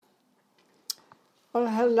Well,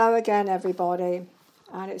 hello again, everybody.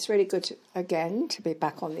 And it's really good to be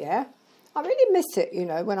back on the air. I really miss it,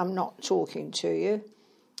 when I'm not talking to you.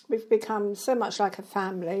 We've become so much like a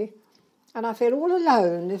family. And I feel all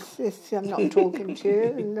alone if I'm not talking to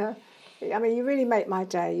you. And you really make my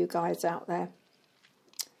day, you guys out there.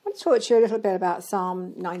 I want to talk to you a little bit about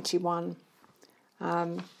Psalm 91.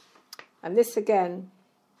 And this, again,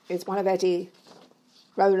 is one of Eddie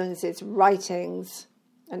Rowlands' writings.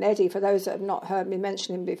 And Eddie, for those that have not heard me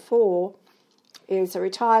mention him before, is a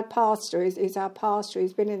retired pastor. He's our pastor.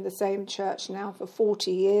 He's been in the same church now for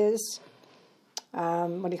 40 years.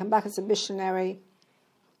 When he came back as a missionary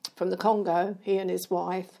from the Congo, he and his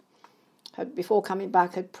wife, before coming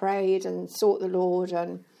back, had prayed and sought the Lord,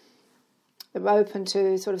 and they were open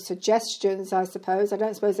to sort of suggestions, I suppose. I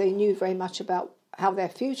don't suppose they knew very much about how their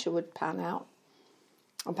future would pan out.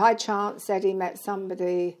 And by chance, Eddie met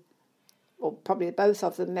somebody, or probably both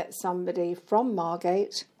of them met somebody from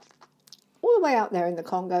Margate, all the way out there in the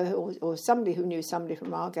Congo, or somebody who knew somebody from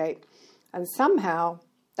Margate. And somehow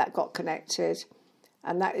that got connected.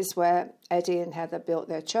 And that is where Eddie and Heather built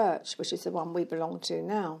their church, which is the one we belong to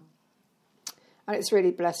now. And it's really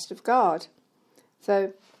blessed of God.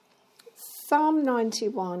 So Psalm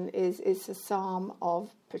 91 is a psalm of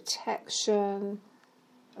protection,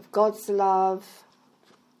 of God's love.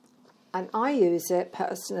 And I use it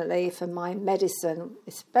personally for my medicine,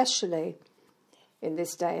 especially in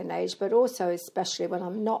this day and age, but also especially when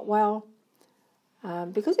I'm not well,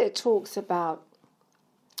 because it talks about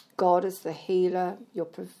God as the healer,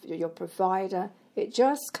 your provider. It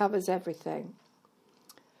just covers everything.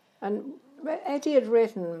 And Eddie had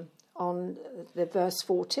written on the verse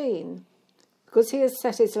 14, because he has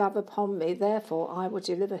set his love upon me, therefore I will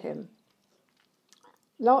deliver him.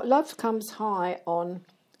 Love comes high on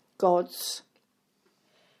God's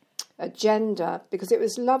agenda, because it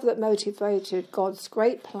was love that motivated God's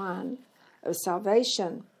great plan of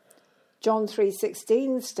salvation. John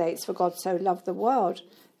 3:16 states, "For God so loved the world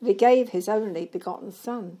that he gave his only begotten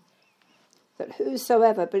Son, that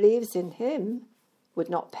whosoever believes in him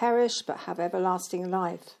would not perish but have everlasting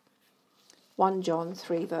life." 1 John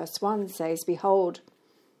 3 verse 1 says, "Behold,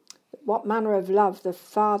 what manner of love the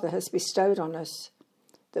Father has bestowed on us,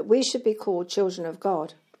 that we should be called children of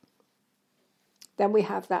God." Then we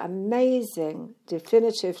have that amazing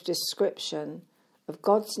definitive description of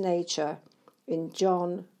God's nature in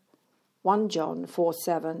 1 John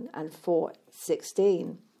 4:7 and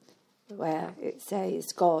 4:16, where it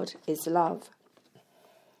says God is love.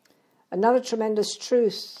 Another tremendous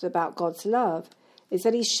truth about God's love is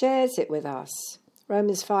that he shares it with us.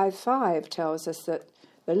 Romans 5:5 tells us that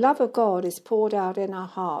the love of God is poured out in our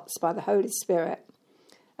hearts by the Holy Spirit,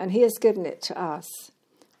 and he has given it to us.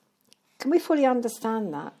 Can we fully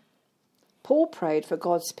understand that? Paul prayed for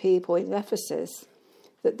God's people in Ephesus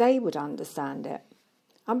that they would understand it.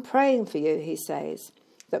 "I'm praying for you," he says,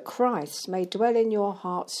 "that Christ may dwell in your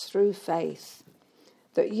hearts through faith,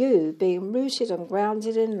 that you, being rooted and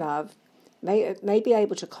grounded in love, may be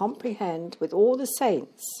able to comprehend with all the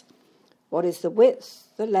saints what is the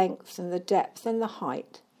width, the length, and the depth, and the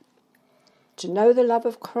height, to know the love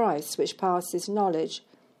of Christ which passes knowledge,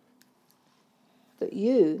 that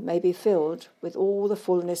you may be filled with all the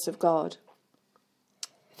fullness of God."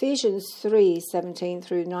 Ephesians 3:17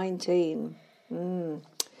 through 19.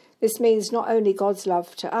 This means not only God's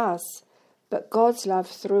love to us, but God's love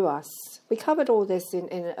through us. We covered all this in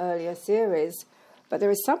an earlier series, but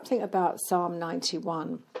there is something about Psalm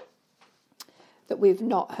 91 that we've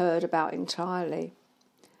not heard about entirely.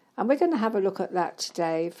 And we're going to have a look at that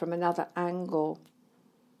today from another angle,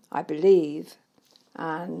 I believe.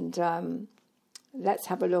 And let's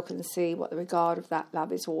have a look and see what the regard of that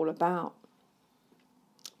love is all about.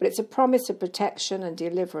 But it's a promise of protection and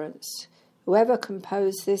deliverance. Whoever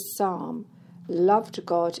composed this psalm loved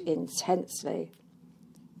God intensely.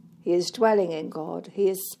 He is dwelling in God. He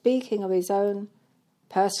is speaking of his own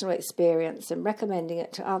personal experience and recommending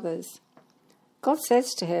it to others. God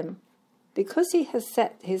says to him, "Because he has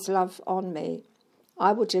set his love on me,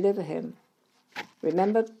 I will deliver him."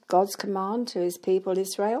 Remember God's command to his people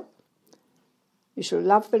Israel? "You shall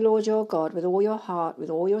love the Lord your God with all your heart, with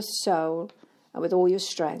all your soul, and with all your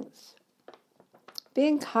strength." Be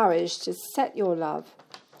encouraged to set your love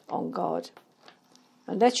on God,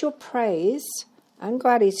 and let your praise and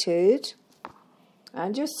gratitude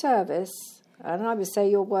and your service, and I would say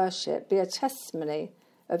your worship, be a testimony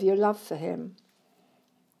of your love for him.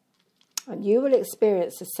 And you will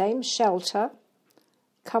experience the same shelter,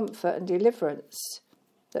 comfort, and deliverance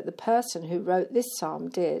that the person who wrote this psalm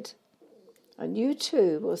did. And you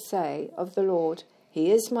too will say of the Lord,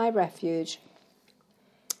 "He is my refuge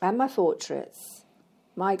and my fortress,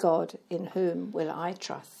 My God, in whom will I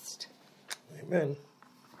trust? Amen.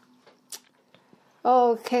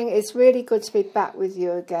 Oh, King, it's really good to be back with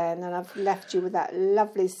you again, and I've left you with that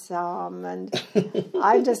lovely psalm, and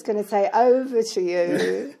I'm just going to say over to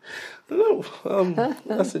you. No,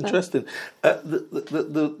 that's interesting.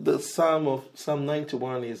 The Psalm of Psalm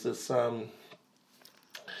 91 is a psalm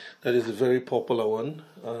that is a very popular one,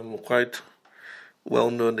 quite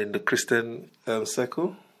well known in the Christian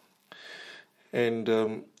circle,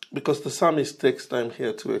 and because the psalmist takes time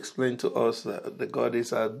here to explain to us that the God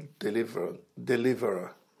is our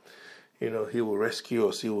deliverer. You know, He will rescue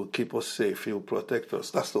us, He will keep us safe, He will protect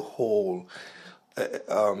us. That's the whole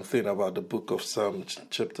thing about the book of Psalms,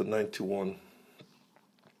 chapter 91.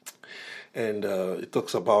 And it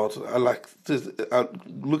talks about, I like this,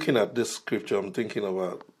 looking at this scripture, I'm thinking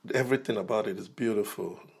about everything about it is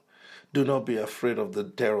beautiful. Do not be afraid of the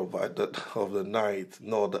terror of the night,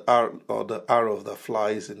 nor the arrow that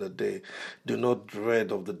flies in the day. Do not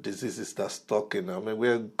dread of the diseases that stalk in. I mean,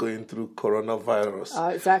 we're going through coronavirus. Oh,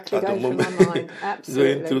 exactly, going through my mind.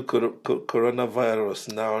 Absolutely. Going through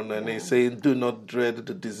coronavirus now, and he's saying, do not dread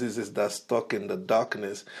the diseases that stalk in the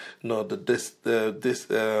darkness, nor the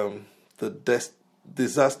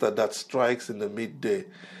disaster that strikes in the midday.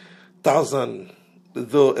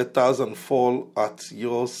 Though 1,000 fall at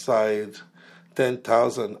your side,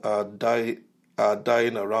 10,000 are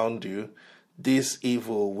dying around you, this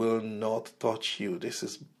evil will not touch you. This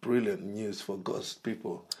is brilliant news for God's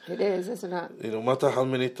people. It is, isn't it? You know, no matter how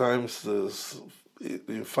many times there's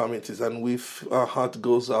infirmities, and our heart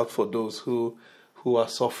goes out for those who are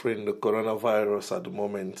suffering the coronavirus at the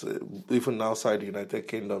moment, even outside the United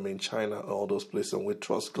Kingdom, in China, all those places. And we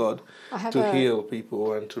trust God to heal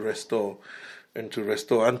people and to restore. And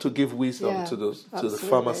to give wisdom to the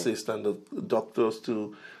pharmacists and the doctors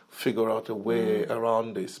to figure out a way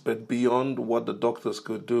around this. But beyond what the doctors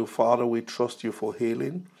could do, Father, we trust you for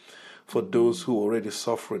healing. For those who are already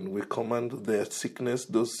suffering, we command those sickness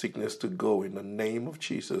to go in the name of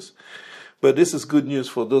Jesus. But this is good news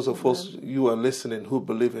for those of us you are listening who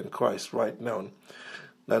believe in Christ right now.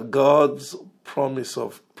 That God's promise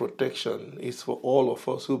of protection is for all of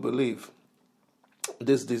us who believe.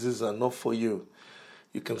 These diseases are not for you.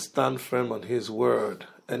 You can stand firm on His word,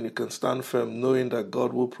 and you can stand firm knowing that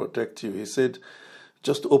God will protect you. He said,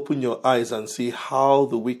 just open your eyes and see how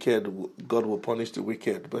God will punish the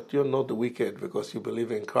wicked. But you're not the wicked because you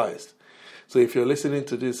believe in Christ. So if you're listening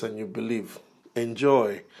to this and you believe,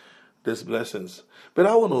 enjoy these blessings. But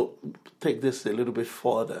I want to take this a little bit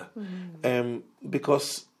further,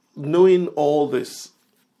 because knowing all this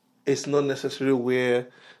is not necessarily where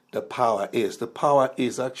the power is. The power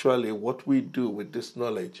is actually what we do with this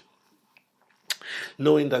knowledge.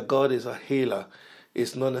 Knowing that God is a healer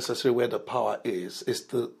is not necessarily where the power is. It's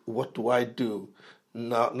what do I do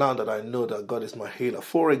now that I know that God is my healer.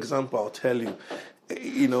 For example, I'll tell you,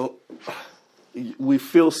 we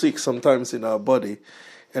feel sick sometimes in our body,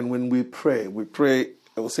 and when we pray,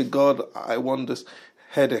 I will say, God, I want this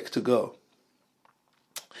headache to go.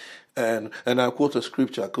 And I quote a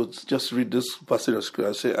scripture. I could just read this passage of scripture.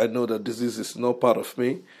 I say, I know that disease is not part of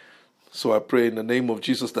me. So I pray in the name of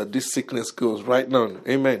Jesus that this sickness goes right now.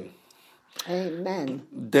 Amen. Amen.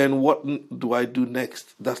 Then what do I do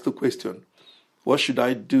next? That's the question. What should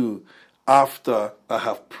I do after I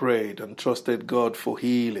have prayed and trusted God for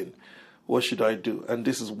healing? What should I do? And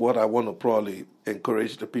this is what I want to probably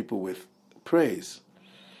encourage the people with. Praise.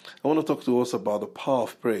 I want to talk to us about the power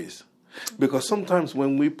of praise. Because sometimes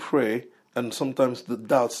when we pray and sometimes the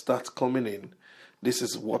doubt starts coming in, this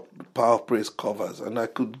is what the power of praise covers. And I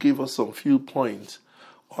could give us some few points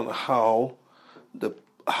on what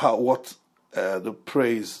the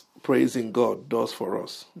praising God does for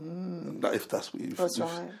us. If that's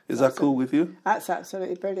right. Is that cool with you? That's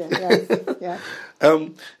absolutely brilliant. Yes.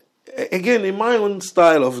 Again, in my own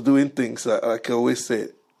style of doing things, I can always say,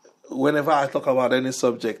 whenever I talk about any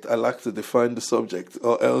subject, I like to define the subject,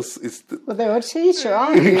 or else it's... Well, they're a teacher,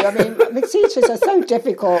 aren't you? I mean, the teachers are so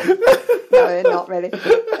difficult. No, they're not really.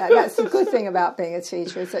 That's the good thing about being a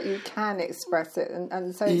teacher, is that you can express it,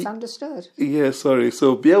 and so it's understood. Yeah, sorry.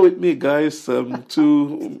 So bear with me, guys.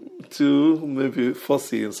 Too maybe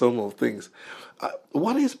fussy in some of things.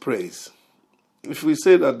 What is praise? If we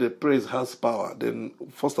say that the praise has power, then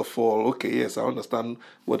first of all, okay, yes, I understand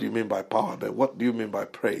what you mean by power, but what do you mean by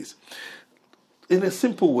praise? In a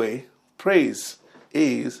simple way, praise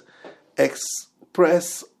is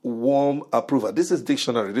express warm approval. This is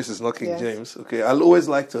dictionary. This is not King James. Okay, I'll always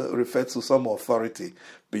like to refer to some authority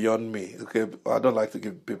beyond me. Okay, I don't like to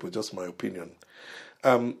give people just my opinion.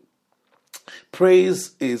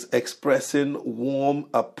 Praise is expressing warm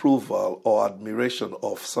approval or admiration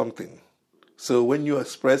of something. So when you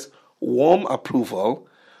express warm approval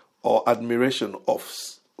or admiration of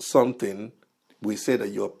something, we say that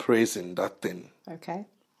you're praising that thing. Okay.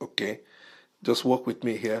 Okay. Just walk with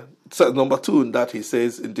me here. So number 2 in that he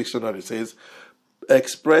says, in dictionary, it says,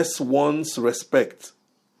 express one's respect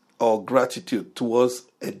or gratitude towards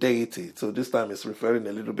a deity. So this time it's referring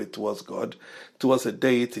a little bit towards God, towards a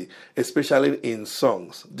deity, especially in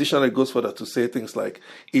songs. Dictionary goes further to say things like,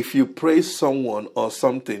 if you praise someone or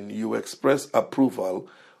something, you express approval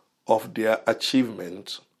of their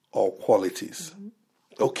achievement or qualities.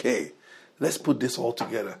 Mm-hmm. Okay, let's put this all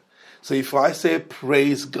together. So if I say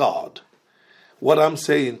praise God, what I'm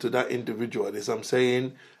saying to that individual is I'm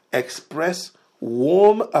saying express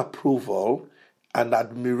warm approval and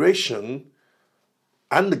admiration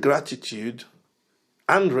and gratitude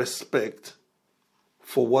and respect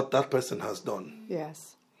for what that person has done.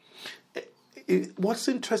 Yes. What's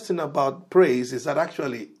interesting about praise is that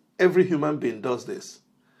actually every human being does this.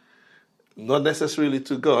 Not necessarily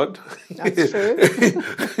to God. That's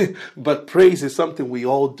true. But praise is something we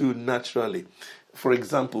all do naturally. For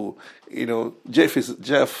example, Jeff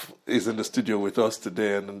is in the studio with us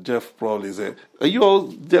today, and Jeff probably is there. Are you all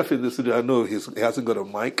Jeff in the studio? I know he hasn't got a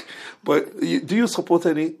mic, but do you support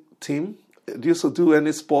any team? Do you do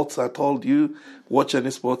any sports at all? Do you watch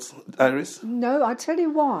any sports, Iris? No, I tell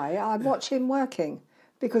you why. I watch him working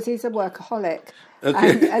because he's a workaholic.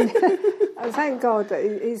 Okay. And thank God that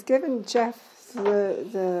he's given Jeff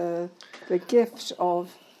the gift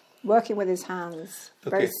of working with his hands.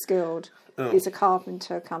 Very skilled. Oh. He's a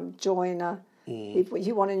carpenter, joiner.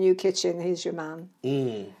 You want a new kitchen, he's your man.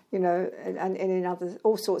 And in other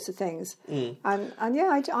all sorts of things. And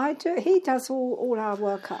yeah, I do. He does all our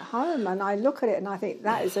work at home, and I look at it and I think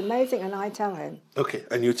that is amazing, and I tell him. Okay,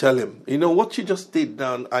 and you tell him. What you just did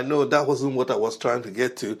now. I know that wasn't what I was trying to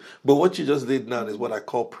get to, but what you just did now is what I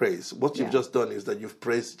call praise. What you've just done is that you've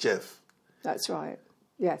praised Jeff. That's right.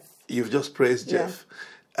 Yes. You've just praised Jeff.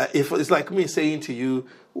 If it's like me saying to you,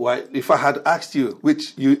 why? If I had asked you,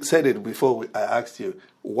 which you said it before I asked you,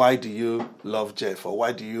 why do you love Jeff or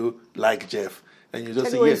why do you like Jeff? And you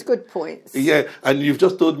just say, his good points. Yeah, and you've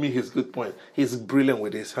just told me his good point. He's brilliant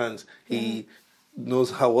with his hands. He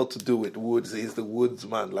knows what to do with woods. He's the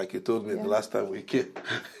woodsman, like you told me the last time we came.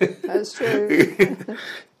 That's true.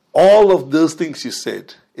 All of those things you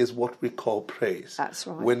said is what we call praise. That's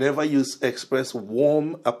right. Whenever you express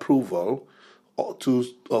warm approval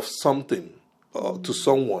of something, or to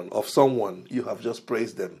someone, you have just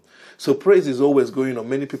praised them. So praise is always going on.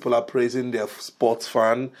 Many people are praising their sports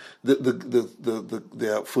fan,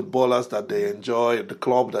 their footballers that they enjoy, the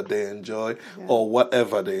club that they enjoy, or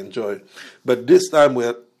whatever they enjoy. But this time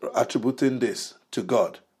we're attributing this to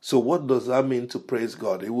God. So what does that mean to praise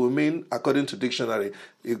God? It will mean, according to dictionary,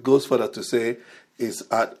 it goes further to say, is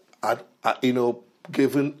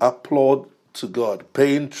giving applaud to God,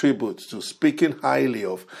 paying tribute to, speaking highly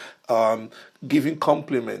of, giving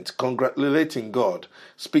compliments, congratulating God,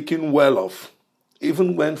 speaking well of.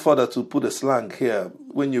 Even went further to put a slang here.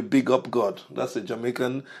 When you big up God, that's a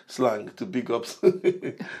Jamaican slang to big up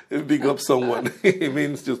someone. It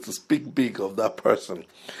means just to speak big of that person.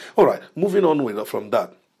 All right, moving on from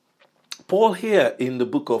that. Paul here in the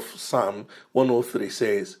book of Psalm 103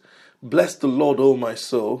 says, "Bless the Lord, O my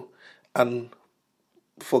soul, and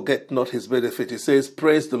forget not his benefit." It says,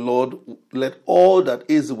 "Praise the Lord, let all that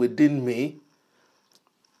is within me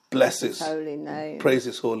bless his holy name." Praise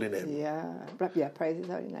his holy name. Yeah, praise his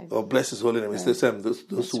holy name. Or bless his holy name. It's the same. Those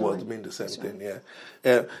two words mean the same thing.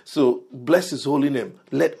 Yeah. So bless his holy name.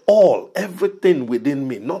 Let everything within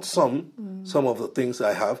me, not some of the things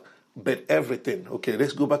I have, but everything. Okay,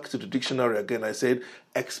 let's go back to the dictionary again. I said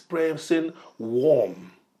expressing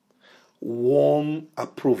warm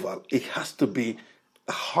approval. It has to be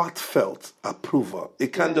heartfelt approval.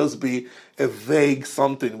 It can't just be a vague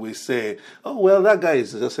something we say, oh, well, that guy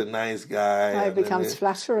is just a nice guy. It becomes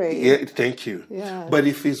flattery. Yeah, thank you. Yeah. But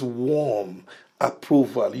if it's warm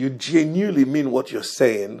approval, you genuinely mean what you're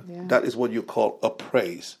saying, that is what you call a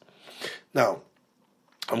praise. Now,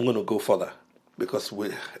 I'm going to go further because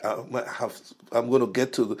I'm going to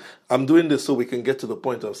get to I'm doing this so we can get to the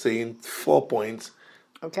point of saying 4 points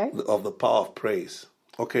of the power of praise.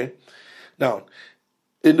 Okay? Now,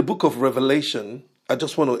 in the book of Revelation, I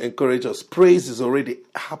just want to encourage us. Praise is already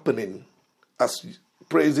happening. As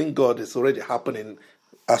praising God is already happening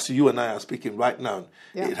as you and I are speaking right now.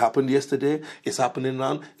 Yeah. It happened yesterday. It's happening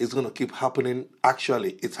now. It's going to keep happening.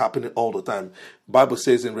 Actually, it's happening all the time. Bible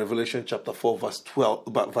says in Revelation chapter 4, verse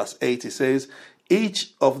 8, it says,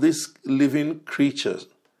 each of these living creatures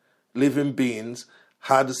living beings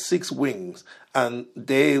had 6 wings, and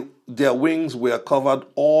their wings were covered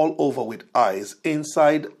all over with eyes,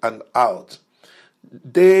 inside and out.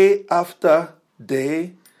 Day after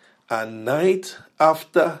day and night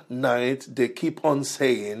after night, they keep on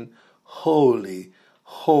saying, "Holy,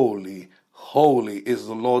 holy, holy is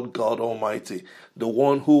the Lord God Almighty, the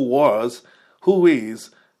one who was, who is,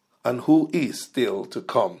 and who is still to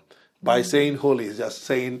come." By saying holy, is just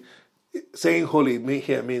saying holy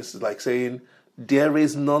here means like saying, there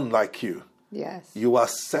is none like you. Yes. You are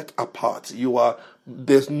set apart.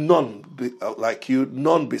 There's none like you,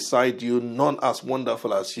 none beside you, none as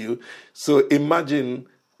wonderful as you. So imagine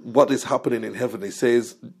what is happening in heaven. It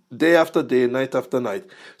says day after day, night after night.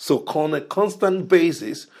 So on a constant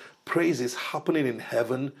basis, praise is happening in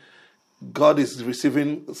heaven. God is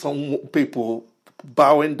receiving some people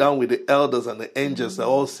bowing down with the elders and the angels. They're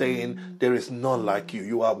all saying, there is none like you.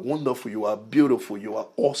 You are wonderful. You are beautiful. You are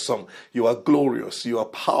awesome. You are glorious. You are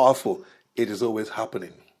powerful. It is always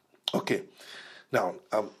happening. Okay. Now,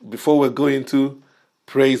 before we go into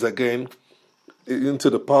praise again,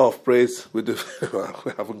 into the power of praise, we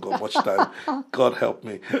haven't got much time. God help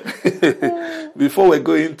me. Before we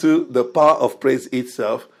go into the power of praise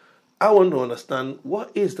itself, I want to understand,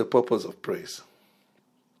 what is the purpose of praise?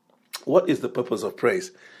 What is the purpose of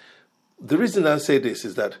praise? The reason I say this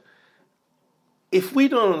is that if we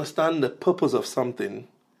don't understand the purpose of something,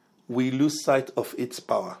 we lose sight of its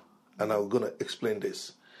power. And I'm going to explain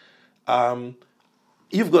this.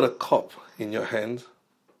 You've got a cup in your hand,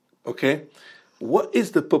 okay? What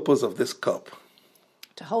is the purpose of this cup?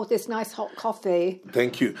 To hold this nice hot coffee.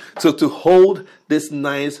 Thank you. So to hold this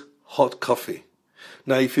nice hot coffee.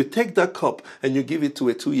 Now, if you take that cup and you give it to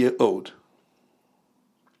a 2-year-old,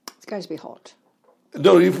 it's going to be hot.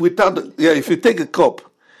 No, if you take a cup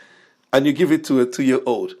and you give it to a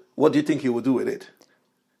 2-year-old, what do you think he will do with it?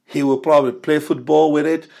 He will probably play football with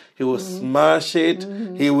it. He will smash it.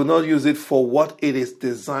 Mm-hmm. He will not use it for what it is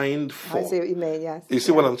designed for. I see what you mean, yes. You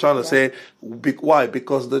see what I'm trying to say? Why?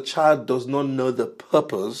 Because the child does not know the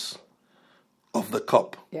purpose of the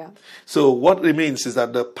cup. Yeah. So what it means is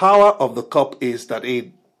that the power of the cup is that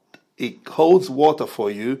it holds water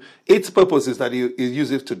for you. Its purpose is that you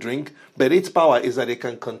use it to drink, but its power is that it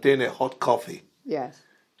can contain a hot coffee. Yes.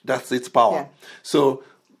 That's its power. Yeah. So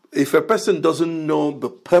if a person doesn't know the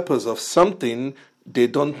purpose of something, they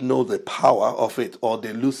don't know the power of it, or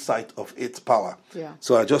they lose sight of its power. Yeah.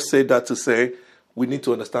 So I just say that to say we need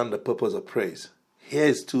to understand the purpose of praise.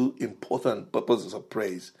 Here's 2 important purposes of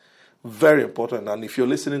praise. Very important. And if you're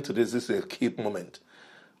listening to this is a key moment.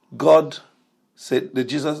 God said,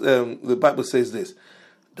 the Bible says this,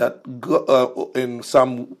 that in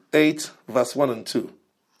Psalm 8, verse 1 and 2,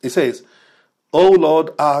 it says, O Lord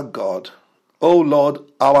our God, O Lord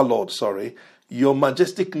our Lord, your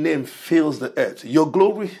majestic name fills the earth. Your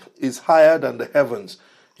glory is higher than the heavens.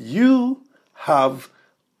 You have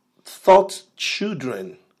taught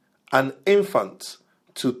children and infants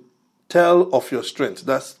to tell of your strength.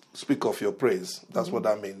 That's speak of your praise. That's what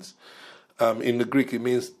that means. In the Greek, it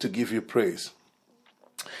means to give you praise.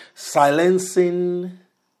 Silencing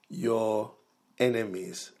your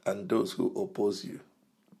enemies and those who oppose you.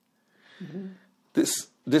 Mm-hmm. This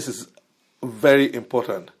is very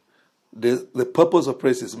important. The purpose of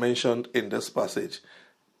praise is mentioned in this passage.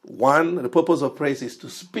 1, the purpose of praise is to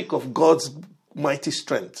speak of God's mighty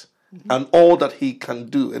strength and all that he can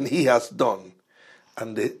do and he has done.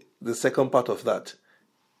 And the second part of that,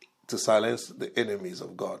 to silence the enemies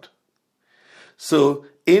of God. So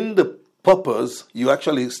in the purpose, you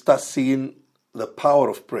actually start seeing the power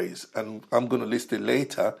of praise. And I'm going to list it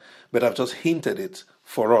later, but I've just hinted it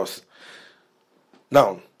for us.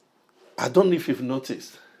 Now, I don't know if you've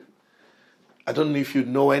noticed. I don't know if you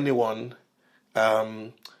know anyone.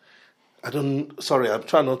 I'm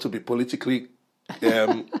trying not to be politically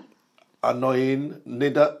annoying,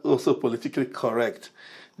 neither also politically correct.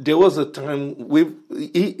 There was a time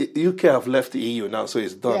UK have left the EU now, so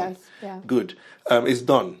it's done. Yes, yeah. Good. It's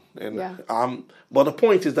done. And, but the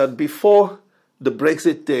point is that before the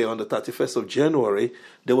Brexit day on the 31st of January,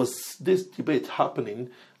 there was this debate happening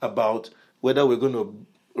about whether we're going to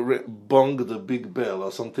bung the big bell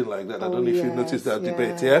or something like that. I don't know if you noticed that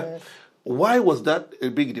debate, yeah? Why was that a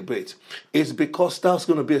big debate? It's because that's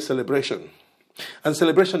going to be a celebration. And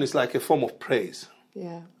celebration is like a form of praise.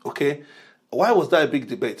 Yeah. Okay? Why was that a big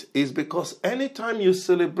debate? It's because anytime you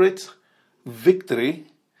celebrate victory,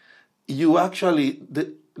 you actually,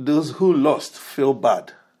 those who lost feel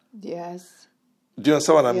bad. Yes. Do you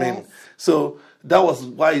understand what I mean? So that was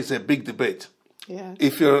why it's a big debate. Yeah.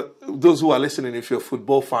 If you're, those who are listening, if you're a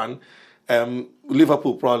football fan,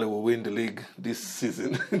 Liverpool probably will win the league this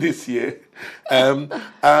season, this year. And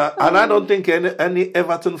I don't think any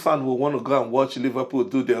Everton fan will want to go and watch Liverpool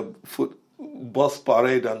do their bus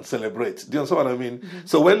parade and celebrate. Do you understand what I mean? Mm-hmm.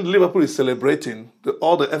 So when Liverpool is celebrating,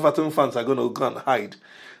 all the Everton fans are going to go and hide,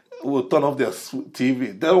 will turn off their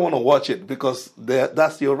TV. They don't want to watch it because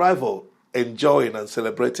that's your rival enjoying and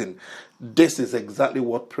celebrating. This is exactly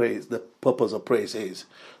what praise, the purpose of praise is.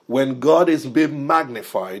 When God is being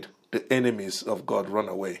magnified, the enemies of God run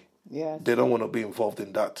away. Yes. They don't want to be involved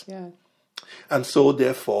in that. Yeah. And so,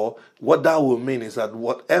 therefore, what that will mean is that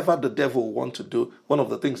whatever the devil will want to do, one of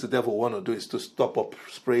the things the devil will want to do is to stop up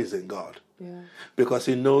praising God. Yeah. Because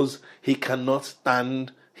he knows he cannot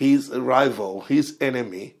stand his rival, his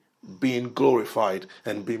enemy, being glorified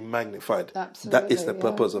and being magnified. Absolutely, that is the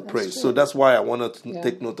purpose of praise. True. So that's why I wanted to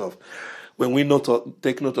take note of. When we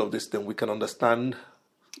take note of this, then we can understand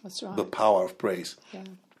the power of praise. Yeah.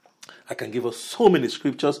 I can give us so many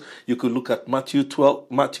scriptures. You could look at Matthew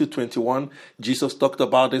 21. Jesus talked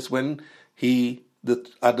about this when do you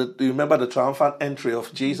remember the triumphant entry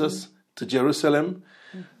of Jesus to Jerusalem?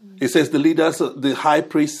 Mm-hmm. It says the leaders, the high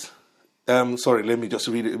priest. Let me just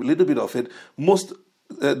read a little bit of it. Most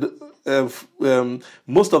of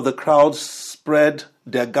the crowd spread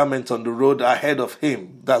their garments on the road ahead of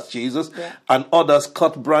him, that's Jesus, and others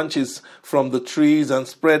cut branches from the trees and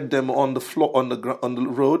spread them on the floor on the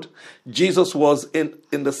road. Jesus was in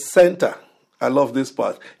the center. I love this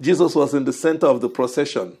part. Jesus was in the center of the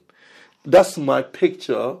procession. That's my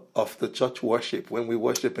picture of the church worship. When we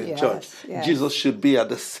worship in church, Jesus should be at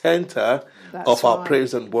the center of our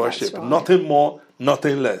praise and worship. Nothing more,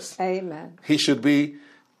 nothing less. Amen. He should be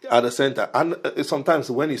at the center. And sometimes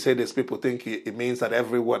when you say this, people think it means that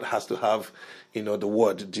every word has to have, the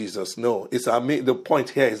word Jesus. No, the point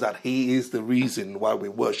here is that he is the reason why we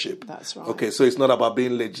worship. That's right. Okay, so it's not about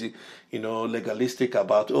being legalistic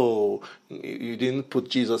about, you didn't put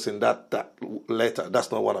Jesus in that letter.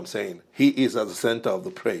 That's not what I'm saying. He is at the center of the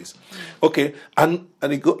praise. Okay, and I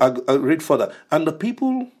read further. And the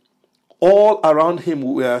people all around him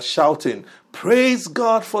were shouting, "Praise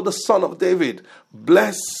God for the Son of David.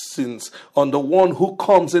 Blessings on the one who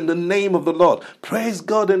comes in the name of the Lord. Praise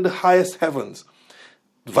God in the highest heavens."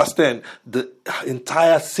 Verse 10, the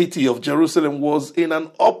entire city of Jerusalem was in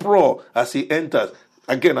an uproar as he entered.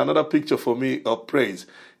 Again, another picture for me of praise.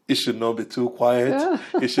 It should not be too quiet.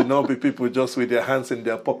 It should not be people just with their hands in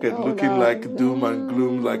their pocket looking like doom and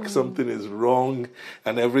gloom, like something is wrong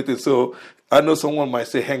and everything. So I know someone might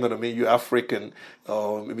say, hang on a minute, you're African.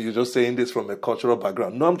 Maybe you're just saying this from a cultural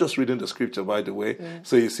background. No, I'm just reading the scripture, by the way. Yeah.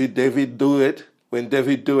 So you see David do it. When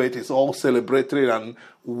David do it, it's all celebratory and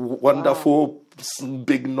wonderful,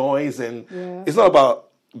 big noise. And it's not about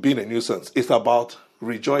being a nuisance. It's about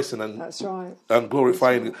rejoicing and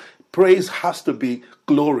glorifying. Praise has to be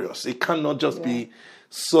glorious. It cannot just be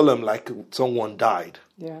solemn like someone died.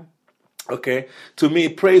 Yeah. Okay? To me,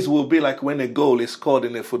 praise will be like when a goal is scored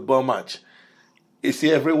in a football match. You see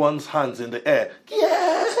everyone's hands in the air.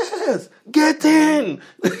 Yes! Get in!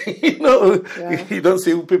 You don't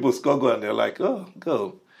see people score goal and they're like, oh,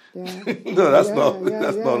 go. Yeah. No, that's not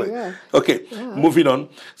it. Okay, moving on.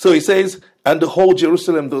 So he says, and the whole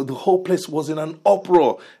Jerusalem, the whole place was in an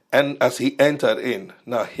uproar. And as he entered in,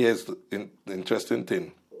 now here's the interesting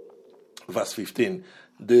thing. Verse 15.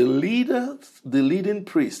 The leading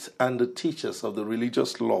priests and the teachers of the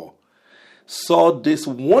religious law saw these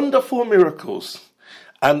wonderful miracles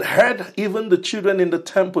and heard even the children in the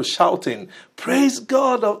temple shouting, "Praise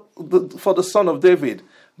God for the Son of David."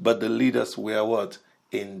 But the leaders were what?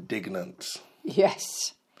 Indignant.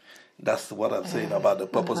 Yes. That's what I'm saying about the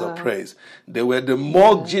purpose of praise. The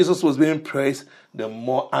more Jesus was being praised, the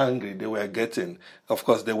more angry they were getting. Of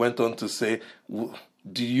course, they went on to say,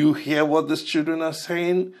 "Do you hear what these children are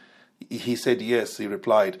saying?" He said, "Yes." He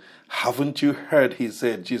replied, "Haven't you heard?" He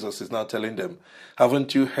said, Jesus is now telling them,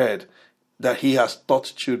 "Haven't you heard that he has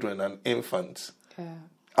taught children and infants?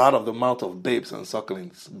 Out of the mouth of babes and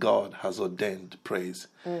sucklings, God has ordained praise."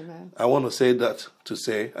 Amen. I want to say that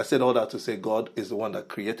I said all that to say God is the one that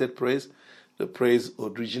created praise. The praise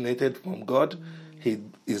originated from God. He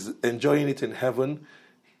is enjoying it in heaven,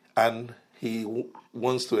 and he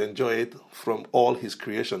wants to enjoy it from all his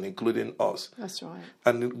creation, including us. That's right.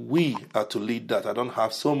 And we are to lead that. I don't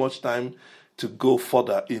have so much time to go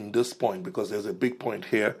further in this point because there's a big point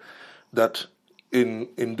here that in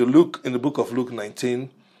the book of Luke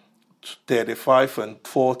 19:35 and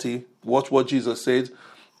 40, watch what Jesus said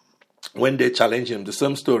when they challenged him. The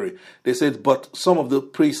same story. They said, but some of the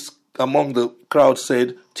priests among the crowd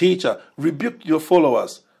said, "Teacher, rebuke your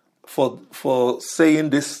followers for saying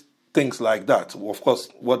this things like that. Of course,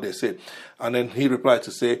 what they say. And then he replied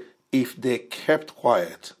to say, if they kept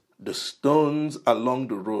quiet, the stones along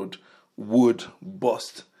the road would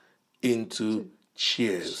burst into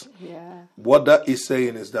cheers. Yeah. What that is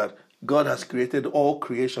saying is that God has created all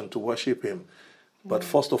creation to worship him. But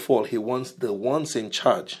first of all, he wants the ones in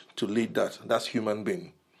charge to lead that. That's human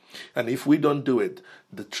being. And if we don't do it,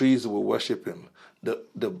 the trees will worship him.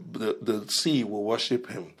 The sea will worship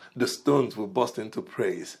him. The stones will burst into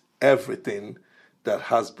praise. Everything that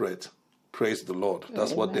has breath, praise the Lord.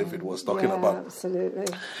 That's what David was talking about. Absolutely.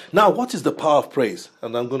 Now, what is the power of praise?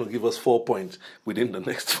 And I'm going to give us 4 points within the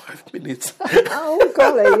next 5 minutes. Oh,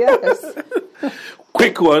 golly, yes.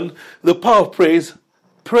 Quick one. The power of praise.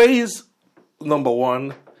 Praise, number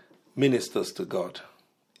one, ministers to God.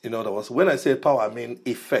 In other words, when I say power, I mean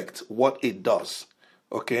effect, what it does.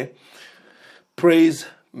 Okay? Praise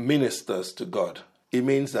ministers to God. It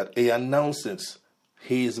means that it announces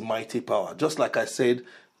his mighty power. Just like I said,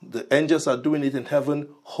 the angels are doing it in heaven.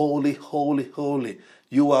 Holy, holy, holy.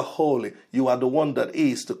 You are holy. You are the one that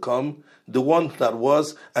is to come. The one that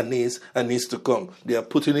was and is to come. They are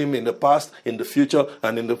putting him in the past, in the future,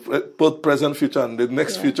 and in the both present future and the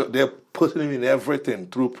next future. They are putting him in everything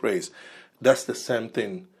through praise. That's the same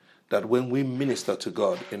thing that when we minister to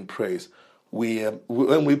God in praise,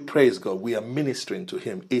 when we praise God, we are ministering to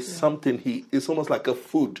him. It's something it's almost like a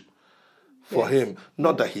food for him.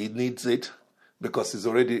 Not that he needs it, because it's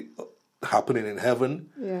already happening in heaven.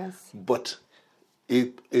 Yes. But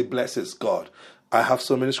it blesses God. I have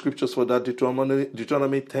so many scriptures for that.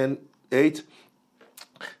 Deuteronomy 10:8,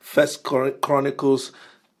 1 Chronicles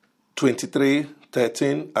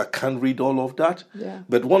 23:13. I can't read all of that. Yeah.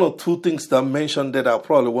 But one or two things that I mentioned that I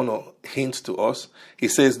probably want to hint to us. He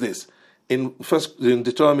says this. In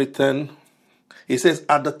Deuteronomy 10, he says,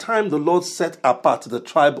 at the time the Lord set apart the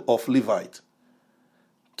tribe of Levite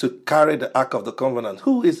to carry the Ark of the Covenant.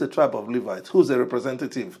 Who is the tribe of Levites? Who's the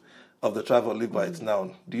representative of the tribe of Levites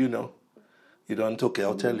now? Do you know? You don't? Okay,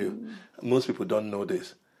 I'll tell you. Most people don't know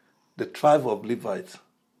this. The tribe of Levites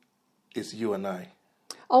is you and I.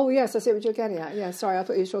 Oh, yes, I see what you're getting at. Yeah, sorry, I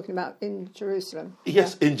thought you were talking about in Jerusalem.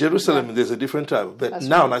 Yes, in Jerusalem there's a different tribe. But that's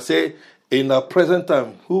now, I say, in our present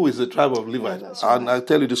time, who is the tribe of Levites? Yeah, and I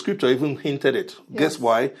tell you, the scripture even hinted it. Yes. Guess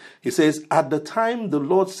why? He says, at the time the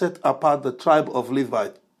Lord set apart the tribe of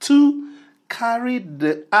Levite to carry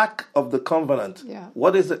the Ark of the Covenant. Yeah.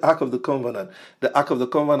 What is the Ark of the Covenant? The Ark of the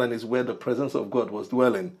Covenant is where the presence of God was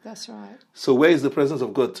dwelling. That's right. So where is the presence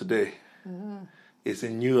of God today? It's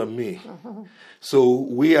in you and me. So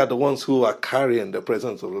we are the ones who are carrying the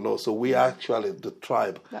presence of the Lord. So we are actually the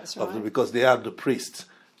tribe. That's right. Because they are the priests.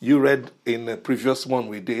 You read in the previous one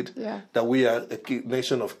we did that we are a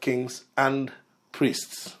nation of kings and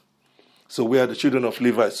priests. So we are the children of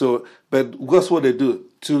Levi. So, but guess what they do?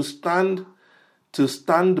 To stand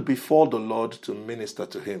before the Lord to minister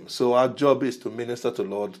to him. So our job is to minister to the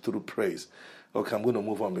Lord through praise. Okay, I'm going to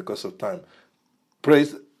move on because of time.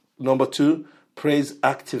 Praise, number 2, praise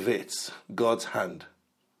activates God's hand.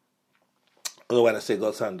 When I say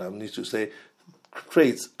God's hand, I need to say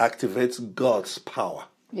praise activates God's power.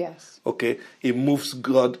 Yes. Okay, it moves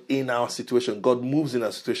God in our situation. God moves in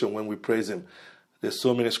our situation when we praise him. There's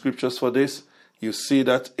so many scriptures for this. You see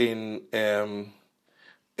that in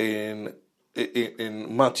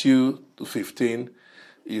Matthew 15.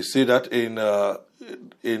 You see that in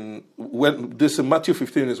Matthew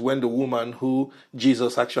 15 is when the woman who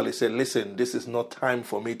Jesus actually said, listen, this is not time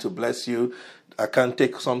for me to bless you. I can't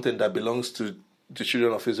take something that belongs to the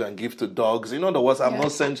children of Israel and give to dogs. In other words, I'm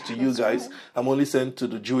not sent to you guys. Right. I'm only sent to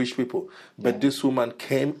the Jewish people. But this woman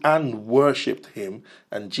came and worshipped him,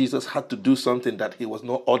 and Jesus had to do something that he was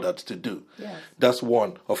not ordered to do. Yes. That's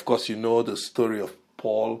one. Of course, you know the story of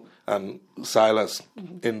Paul and Silas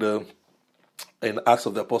in Acts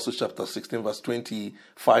of the Apostles chapter 16, verse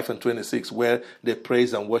 25 and 26, where they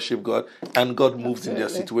praise and worship God, and God moved in their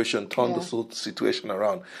situation, turned the whole situation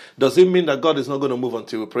around. Does it mean that God is not going to move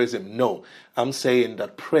until we praise him? No. I'm saying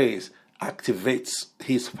that praise activates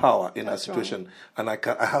his power in our situation. Right.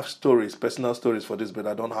 And I have stories, personal stories for this, but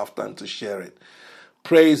I don't have time to share it.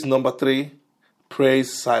 Praise, number 3,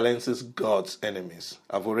 praise silences God's enemies.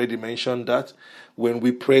 I've already mentioned that. When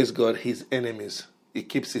we praise God, his enemies, he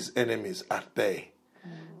keeps his enemies at bay.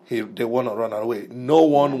 They want to run away. No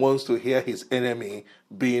one wants to hear his enemy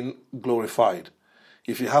being glorified.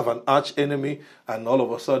 If you have an arch enemy and all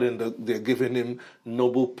of a sudden they're giving him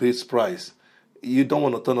Nobel Peace Prize, you don't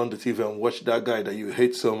want to turn on the TV and watch that guy that you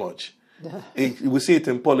hate so much. We see it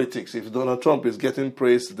in politics. If Donald Trump is getting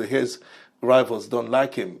praised, his rivals don't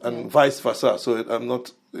like him, and vice versa. So I'm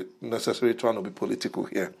not necessarily trying to be political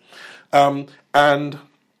here. And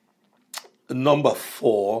Number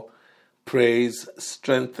 4, praise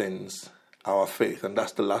strengthens our faith. And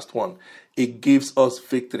that's the last one. It gives us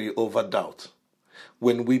victory over doubt.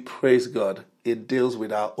 When we praise God, it deals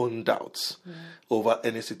with our own doubts over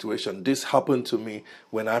any situation. This happened to me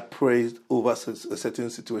when I prayed over a certain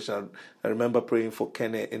situation. I remember praying for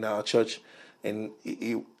Kenny in our church, and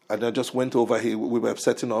and I just went over. We were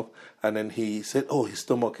setting up, and then he said, "Oh, his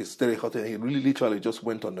stomach is very hot," and he really literally just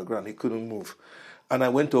went on the ground. He couldn't move. And I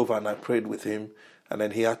went over and I prayed with him, and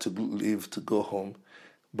then he had to leave to go home.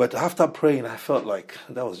 But after praying, I felt like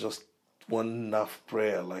that was just one enough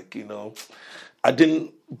prayer. Like, I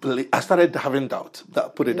didn't believe. I started having doubt.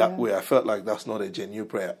 Put it that way. I felt like that's not a genuine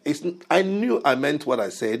prayer. I knew I meant what I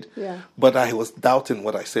said, but I was doubting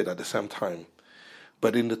what I said at the same time.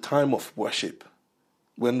 But in the time of worship,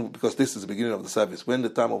 because this is the beginning of the service, when the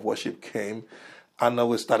time of worship came, and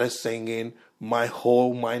we started singing, my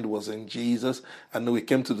whole mind was in Jesus. And then we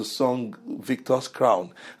came to the song Victor's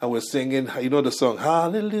Crown, and we're singing, the song,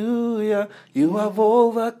 Hallelujah, you have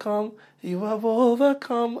overcome. You have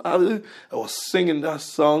overcome. I was singing that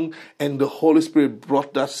song, and the Holy Spirit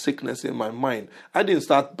brought that sickness in my mind. I didn't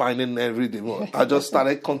start binding every day. I just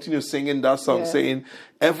started continue singing that song, saying,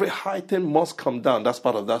 every high thing must come down. That's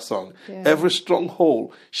part of that song. Yeah. Every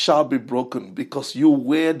stronghold shall be broken because you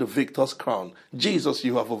wear the victor's crown. Jesus,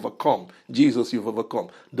 you have overcome. Jesus, you've overcome.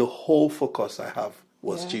 The whole focus I have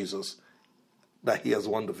was Jesus, that he has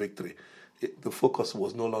won the victory. The focus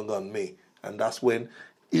was no longer on me. And that's when,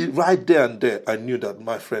 right there and there, I knew that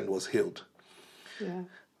my friend was healed. Yeah.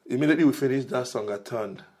 Immediately we finished that song, I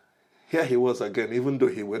turned. Here he was again. Even though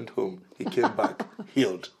he went home, he came back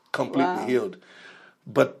healed, completely healed.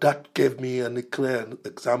 But that gave me a clear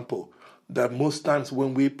example that most times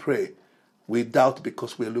when we pray, we doubt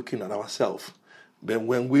because we're looking at ourselves. But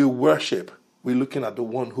when we worship, we're looking at the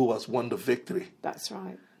one who has won the victory. That's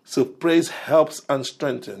right. So praise helps and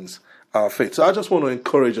strengthens our faith. So I just want to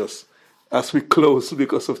encourage us as we close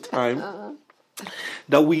because of time,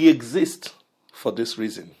 that we exist for this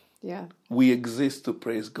reason. Yeah. We exist to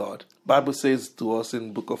praise God. Bible says to us in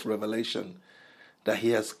the book of Revelation that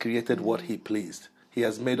he has created what he pleased. He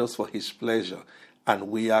has made us for his pleasure, and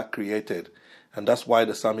we are created. And that's why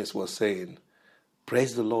the psalmist was saying,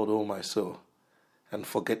 praise the Lord, O my soul, and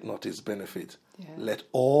forget not his benefit. Yeah. Let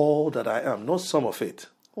all that I am, not some of it.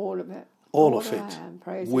 All of it. All of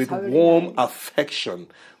it. With warm affection,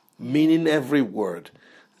 meaning every word,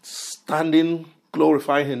 standing,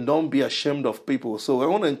 glorifying him. Don't be ashamed of people. So I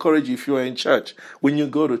want to encourage you, if you're in church, when you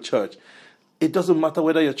go to church, it doesn't matter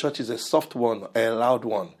whether your church is a soft one or a loud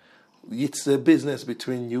one. It's a business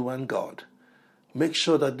between you and God. Make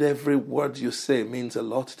sure that every word you say means a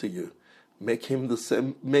lot to you. Make him the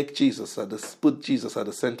same. Make Jesus put Jesus at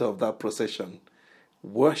the center of that procession.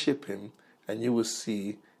 Worship him, and you will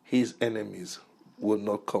see his enemies will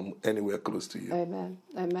not come anywhere close to you. Amen.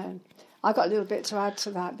 Amen. I got a little bit to add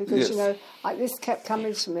to that because, this kept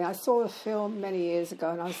coming to me. I saw a film many years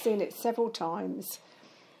ago, and I've seen it several times.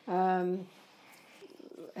 And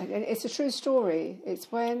it's a true story.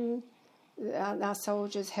 It's when our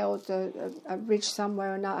soldiers held a ridge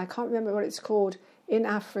somewhere, and I can't remember what it's called, in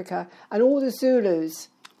Africa, and all the Zulus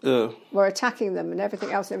were attacking them and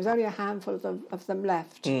everything else. There was only a handful of them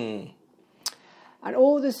left. And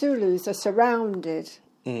all the Zulus are surrounded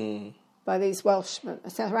by these Welshmen,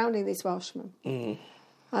 surrounding these Welshmen.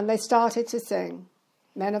 And they started to sing,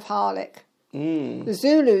 Men of Harlech. The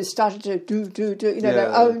Zulus started to do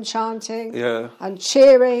their own chanting and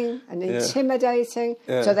cheering and intimidating.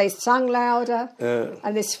 So they sung louder,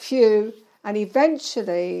 and this few, and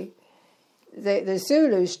eventually the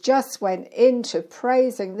Zulus just went into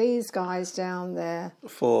praising these guys down there.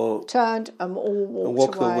 Turned and all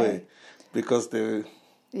walked away. Because they...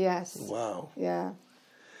 Yes. Wow. Yeah.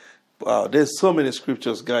 Wow, there's so many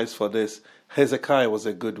scriptures, guys, for this. Hezekiah was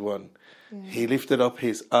a good one. Yeah. He lifted up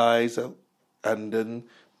his eyes and then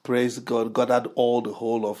praised God. God had all the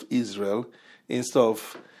whole of Israel. Instead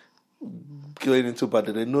of going into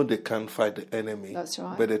battle, they know they can't fight the enemy. That's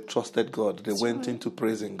right. But they trusted God. They went into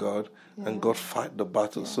praising God, and God fight the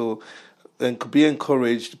battle. So be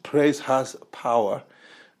encouraged. Praise has power.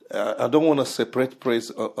 I don't want to separate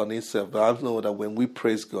praise on itself, but I know that when we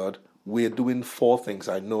praise God, we're doing 4 things.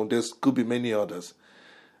 I know there could be many others,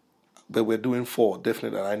 but we're doing 4,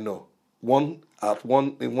 definitely, I know. In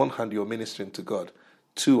one hand, you're ministering to God.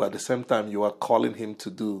 2, at the same time, you are calling him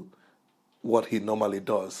to do what he normally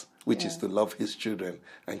does, which is to love his children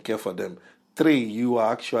and care for them. 3, you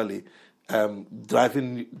are actually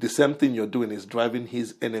driving, the same thing you're doing is driving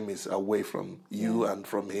his enemies away from you and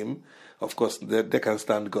from him. Of course, they can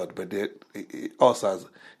stand God, but they're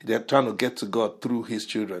trying to get to God through His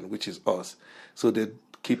children, which is us. So they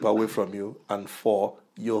keep away from you, and for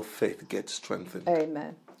your faith gets strengthened.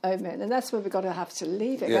 Amen. Amen. And that's where we've got to have to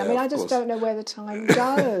leave it. Yeah, I mean, I of just course. don't know where the time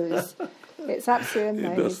goes. It's absolutely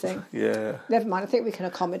amazing. Yeah. Never mind. I think we can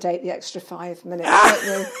accommodate the extra 5 minutes,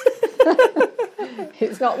 don't we?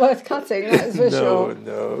 It's not worth cutting, that's for sure.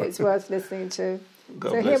 No. It's worth listening to. God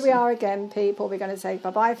So bless here we you. are again, people. We're going to say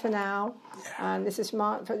bye-bye for now. And this is from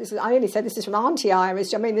I only said this is from Auntie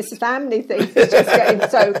Iris. I mean, this is family things. It's just getting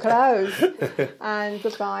so close. And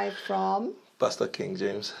goodbye from... Pastor King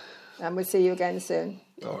James. And we'll see you again soon.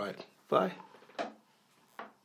 All right. Bye.